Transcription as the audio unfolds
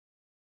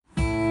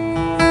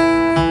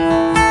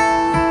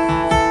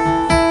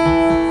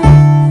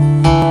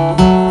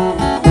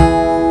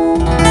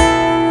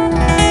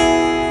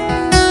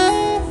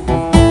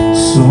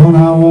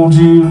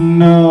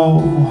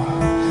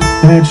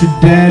bet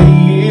your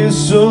daddy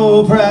is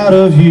so proud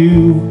of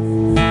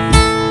you.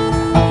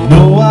 I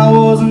know I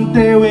wasn't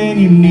there when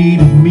you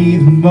needed me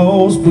the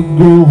most, but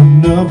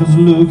growing up is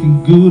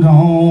looking good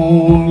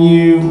on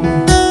you.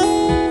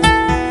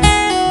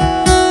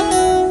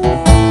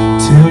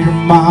 Tell your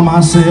mom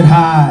I said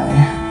hi,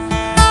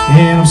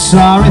 and I'm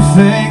sorry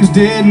things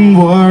didn't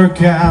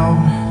work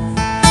out.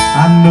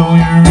 I know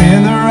you're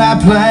in the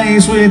right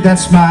place with that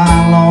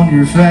smile on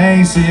your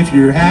face. If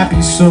you're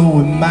happy, so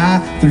am I,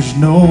 there's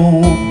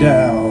no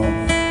doubt.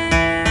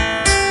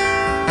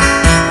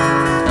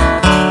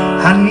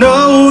 I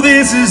know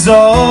this is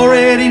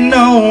already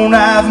known,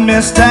 I've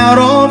missed out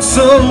on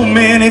so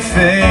many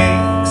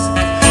things.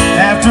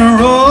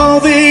 After all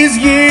these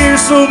years,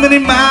 so many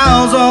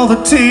miles, all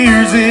the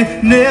tears,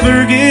 it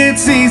never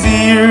gets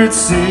easier it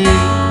seems.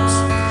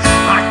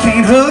 I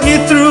can't hug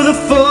you through the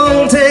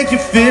phone, take you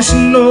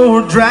fishing,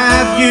 or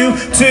drive you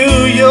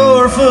to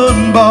your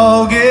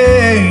football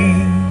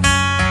game.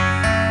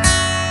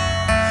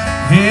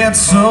 It's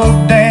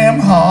so damn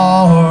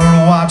hard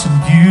watching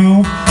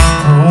you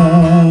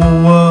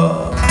grow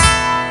up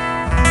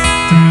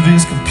through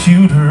this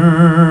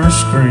computer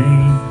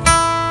screen.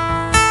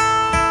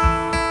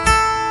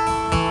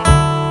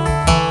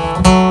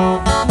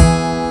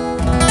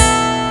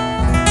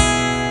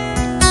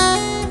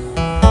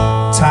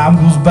 Time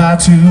goes by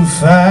too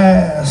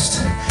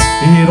fast,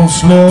 it don't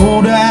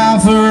slow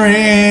down for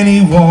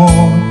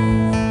anyone.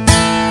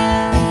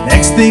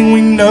 Next thing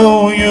we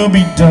know, you'll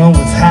be done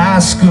with high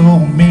school,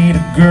 meet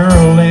a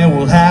girl, and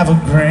we'll have a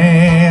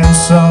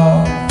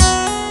grandson.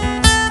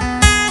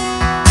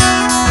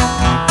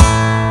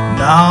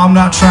 No, I'm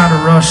not trying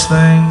to rush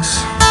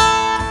things,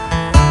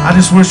 I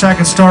just wish I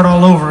could start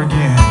all over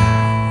again.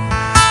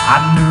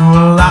 I do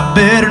a lot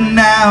better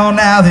now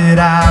that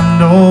I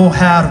know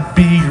how to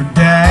be your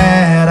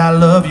dad. I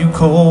love you,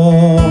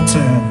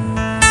 Colton.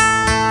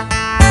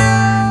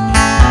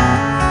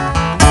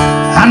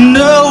 I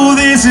know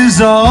this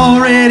is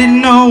already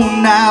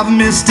known, I've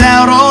missed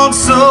out on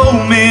so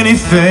many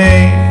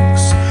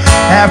things.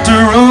 After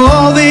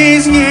all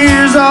these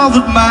years, all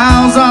the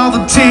miles, all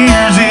the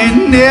tears,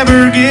 it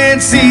never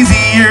gets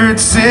easier it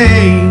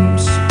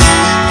seems.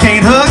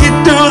 Can't hug you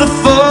through the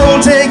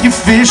phone, take you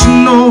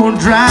fishing, or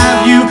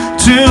drive you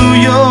to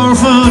your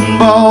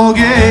football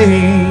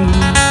game.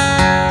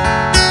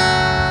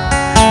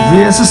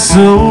 This is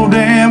so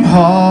damn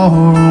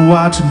hard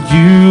watching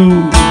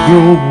you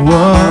grow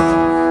up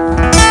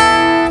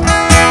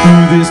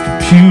through this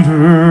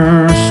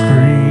computer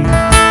screen.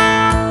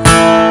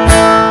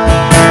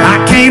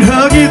 I can't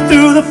hug you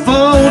through the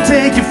phone,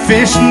 take you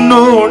fishing,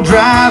 or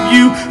drive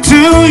you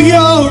to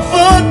your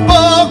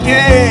football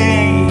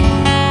game.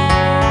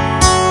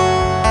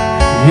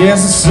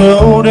 Yes, it's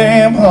so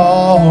damn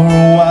hard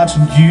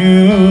watching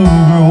you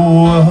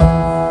grow up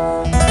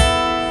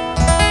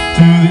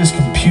through this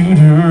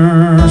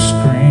computer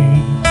screen.